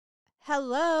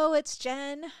Hello, it's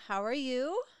Jen. How are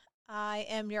you? I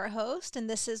am your host, and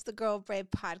this is the Girl Brave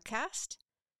podcast.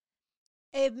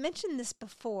 I've mentioned this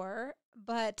before,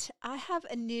 but I have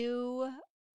a new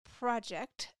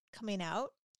project coming out,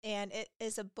 and it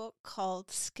is a book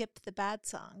called Skip the Bad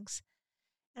Songs.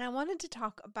 And I wanted to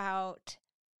talk about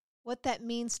what that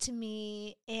means to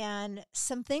me and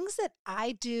some things that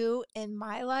I do in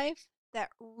my life that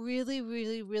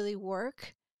really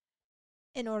work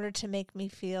in order to make me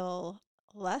feel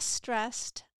less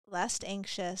stressed, less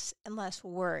anxious, and less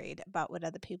worried about what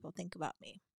other people think about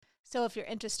me. So, if you're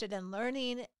interested in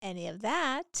learning any of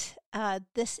that,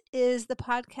 this is the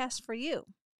podcast for you.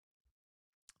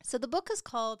 So, the book is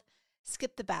called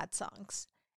Skip the Bad Songs.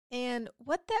 And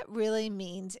what that really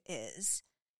means is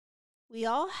we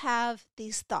all have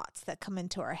these thoughts that come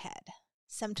into our head.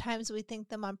 Sometimes we think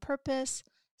them on purpose,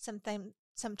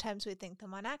 sometimes we think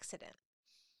them on accident.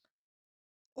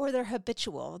 Or they're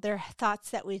habitual. They're thoughts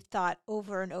that we've thought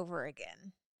over and over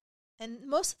again. And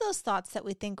most of those thoughts that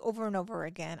we think over and over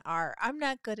again are, I'm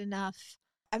not good enough.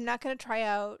 I'm not going to try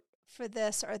out for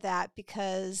this or that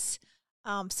because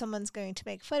someone's going to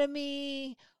make fun of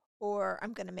me, or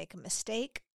I'm going to make a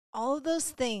mistake. All of those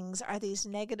things are these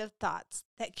negative thoughts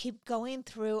that keep going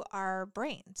through our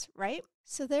brains, right?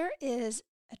 So there is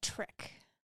a trick,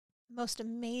 most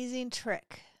amazing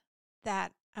trick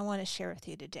that I want to share with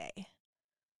you today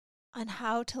on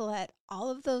how to let all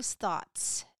of those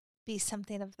thoughts be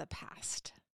something of the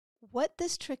past. What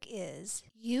this trick is,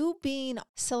 you being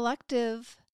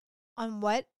selective on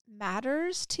what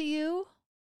matters to you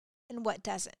and what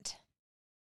doesn't.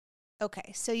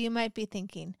 Okay, so you might be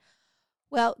thinking,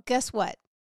 well, guess what,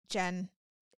 Jen?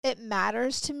 It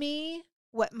matters to me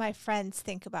what my friends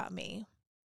think about me.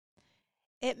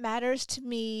 It matters to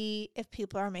me if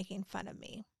people are making fun of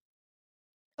me.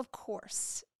 Of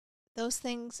course, those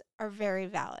things are very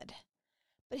valid.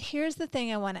 But here's the thing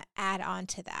I want to add on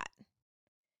to that.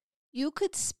 You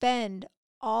could spend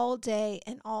all day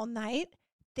and all night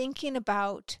thinking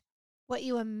about what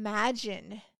you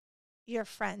imagine your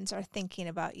friends are thinking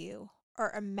about you,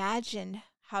 or imagine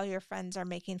how your friends are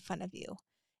making fun of you.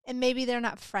 And maybe they're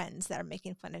not friends that are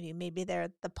making fun of you. Maybe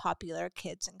they're the popular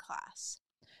kids in class.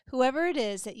 Whoever it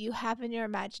is that you have in your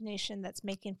imagination that's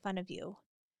making fun of you,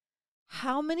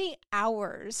 how many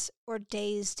hours or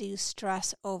days do you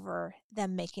stress over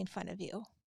them making fun of you?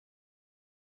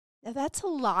 Now, that's a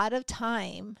lot of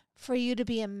time for you to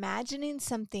be imagining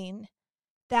something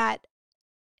that,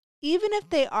 even if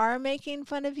they are making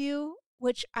fun of you,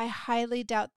 which I highly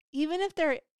doubt, even if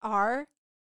there are,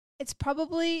 it's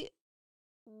probably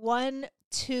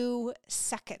 1-2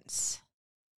 seconds.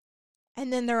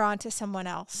 And then they're on to someone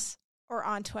else or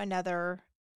on to another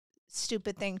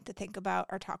stupid thing to think about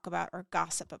or talk about or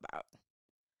gossip about.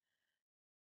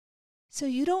 So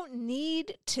you don't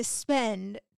need to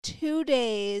spend 2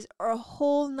 days or a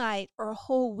whole night or a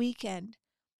whole weekend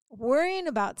worrying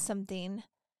about something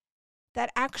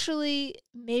that actually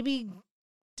may be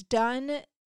done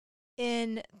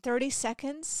in 30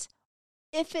 seconds,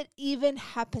 if it even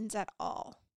happens at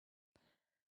all.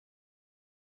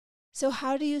 So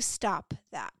how do you stop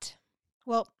that?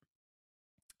 Well,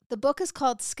 the book is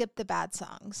called Skip the Bad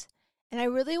Songs, and I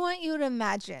really want you to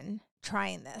imagine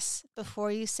trying this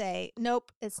before you say,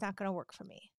 nope, it's not going to work for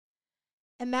me.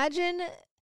 Imagine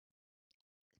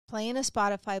playing a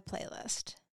Spotify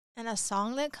playlist and a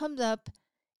song that comes up,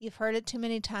 you've heard it too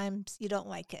many times, you don't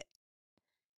like it.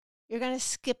 You're going to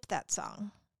skip that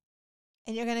song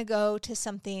and you're going to go to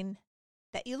something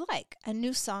that you like, a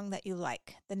new song that you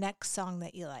like, the next song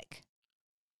that you like.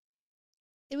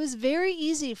 It was very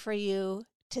easy for you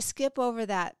to skip over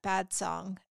that bad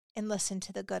song and listen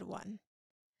to the good one.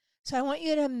 So I want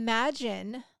you to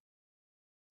imagine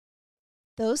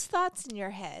those thoughts in your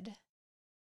head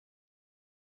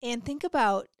and think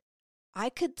about, I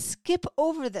could skip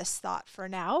over this thought for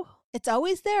now. It's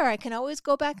always there. I can always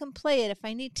go back and play it if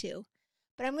I need to.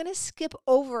 But I'm going to skip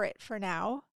over it for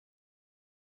now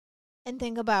and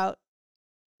think about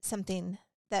something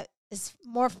that is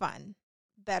more fun,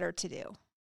 better to do.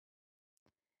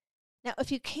 Now,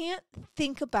 if you can't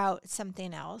think about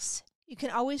something else, you can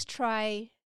always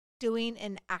try doing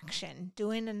an action,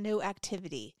 doing a new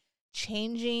activity,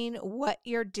 changing what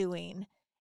you're doing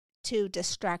to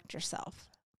distract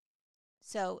yourself.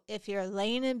 So if you're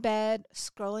laying in bed,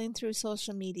 scrolling through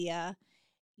social media,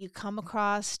 you come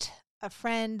across a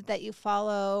friend that you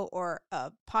follow or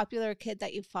a popular kid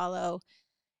that you follow,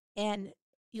 and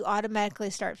you automatically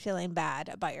start feeling bad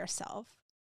about yourself.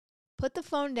 Put the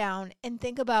phone down and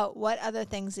think about what other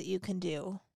things that you can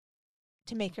do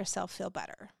to make yourself feel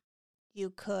better.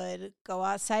 You could go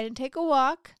outside and take a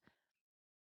walk.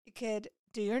 You could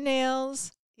do your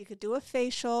nails. You could do a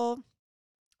facial,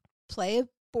 play a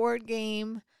board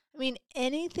game. I mean,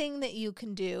 anything that you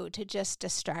can do to just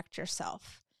distract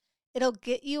yourself. It'll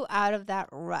get you out of that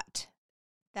rut,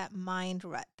 that mind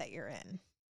rut that you're in.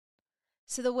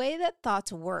 So the way that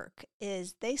thoughts work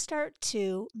is they start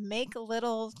to make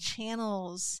little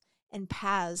channels and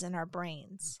paths in our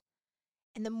brains.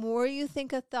 And the more you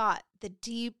think a thought, the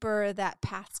deeper that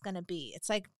path's going to be. It's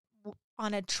like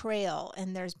on a trail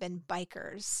and there's been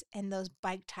bikers and those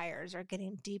bike tires are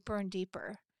getting deeper and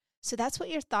deeper. So that's what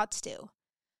your thoughts do.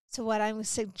 So what I'm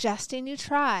suggesting you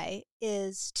try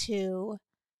is to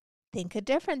think a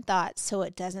different thought so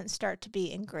it doesn't start to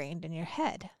be ingrained in your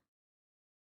head.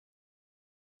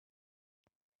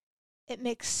 It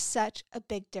makes such a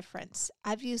big difference.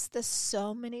 I've used this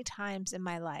so many times in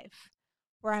my life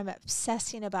where I'm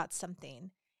obsessing about something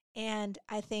and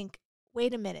I think,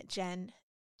 wait a minute, Jen,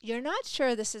 you're not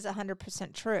sure this is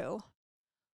 100% true.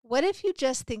 What if you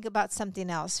just think about something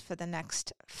else for the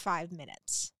next 5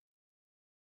 minutes?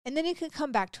 And then you can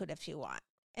come back to it if you want.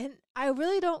 And I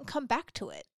really don't come back to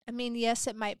it. I mean, yes,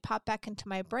 it might pop back into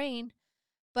my brain,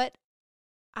 but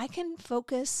I can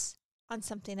focus on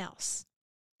something else.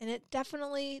 And it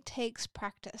definitely takes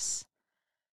practice.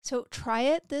 So try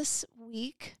it this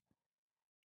week.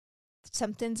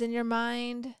 Something's in your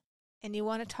mind and you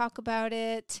want to talk about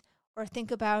it or think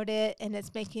about it and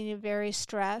it's making you very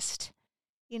stressed.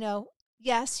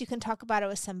 Yes, you can talk about it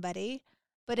with somebody,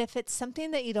 but if it's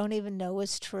something that you don't even know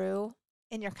is true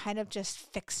and you're kind of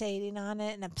just fixating on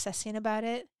it and obsessing about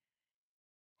it,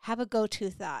 have a go-to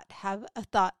thought. Have a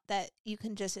thought that you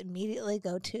can just immediately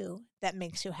go to that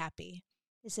makes you happy.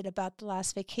 Is it about the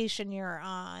last vacation you're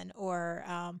on or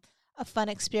a fun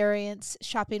experience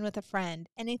shopping with a friend?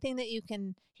 Anything that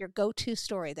your go-to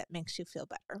story that makes you feel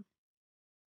better.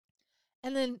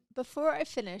 And then before I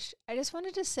finish, I just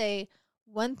wanted to say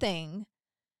one thing.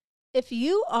 If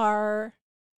you are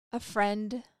a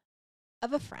friend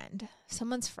of a friend,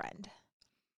 someone's friend,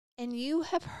 and you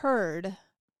have heard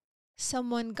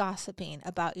someone gossiping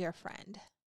about your friend,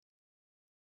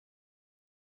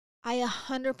 I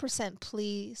 100%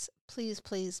 please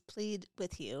plead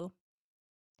with you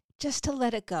just to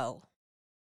let it go.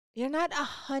 You're not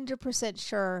 100%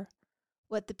 sure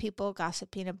what the people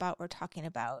gossiping about were talking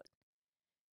about.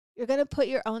 You're going to put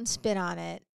your own spin on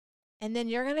it, and then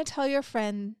you're going to tell your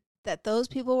friend that those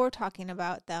people were talking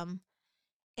about them,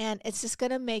 and it's just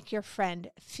going to make your friend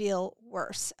feel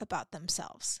worse about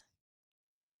themselves.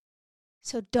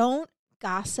 So don't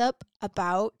gossip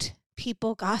about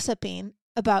people gossiping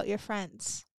about your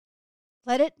friends.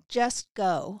 Let it just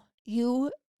go.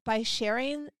 You, by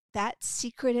sharing that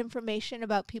secret information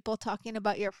about people talking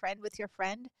about your friend with your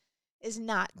friend, is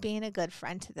not being a good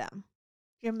friend to them.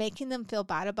 You're making them feel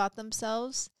bad about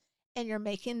themselves, and you're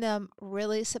making them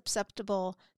really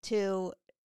susceptible to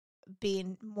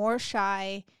being more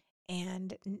shy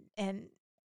and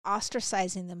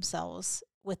ostracizing themselves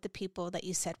with the people that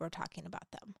you said were talking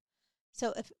about them.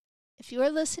 So if you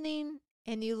are listening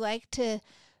and you like to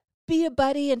be a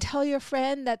buddy and tell your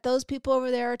friend that those people over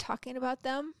there are talking about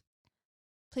them,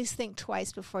 please think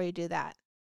twice before you do that.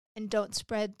 And don't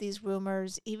spread these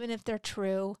rumors, even if they're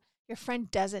true. Your friend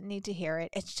doesn't need to hear it.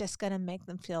 It's just going to make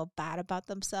them feel bad about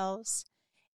themselves.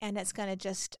 And it's going to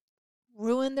just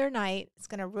ruin their night. It's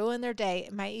going to ruin their day.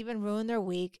 It might even ruin their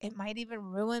week. It might even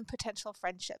ruin potential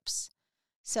friendships.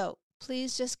 So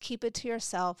please just keep it to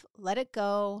yourself. Let it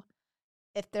go.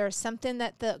 If there's something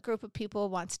that the group of people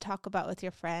wants to talk about with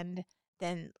your friend,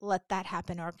 then let that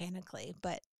happen organically.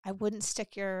 But I wouldn't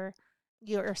stick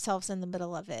yourselves in the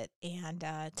middle of it and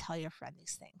tell your friend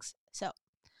these things. So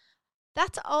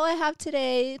that's all I have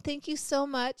today. Thank you so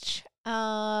much.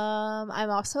 I'm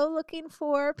also looking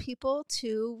for people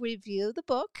to review the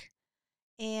book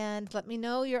and let me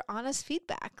know your honest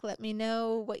feedback. Let me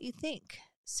know what you think.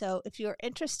 So if you're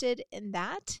interested in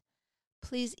that,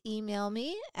 please email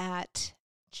me at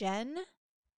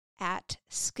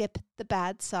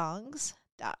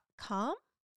jen@skipthebadsongs.com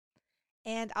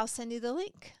and I'll send you the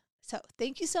link. So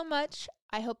thank you so much.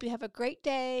 I hope you have a great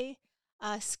day.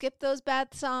 Skip those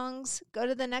bad songs, go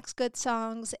to the next good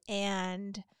songs,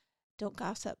 and don't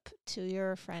gossip to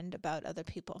your friend about other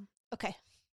people. Okay.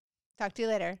 Talk to you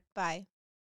later. Bye.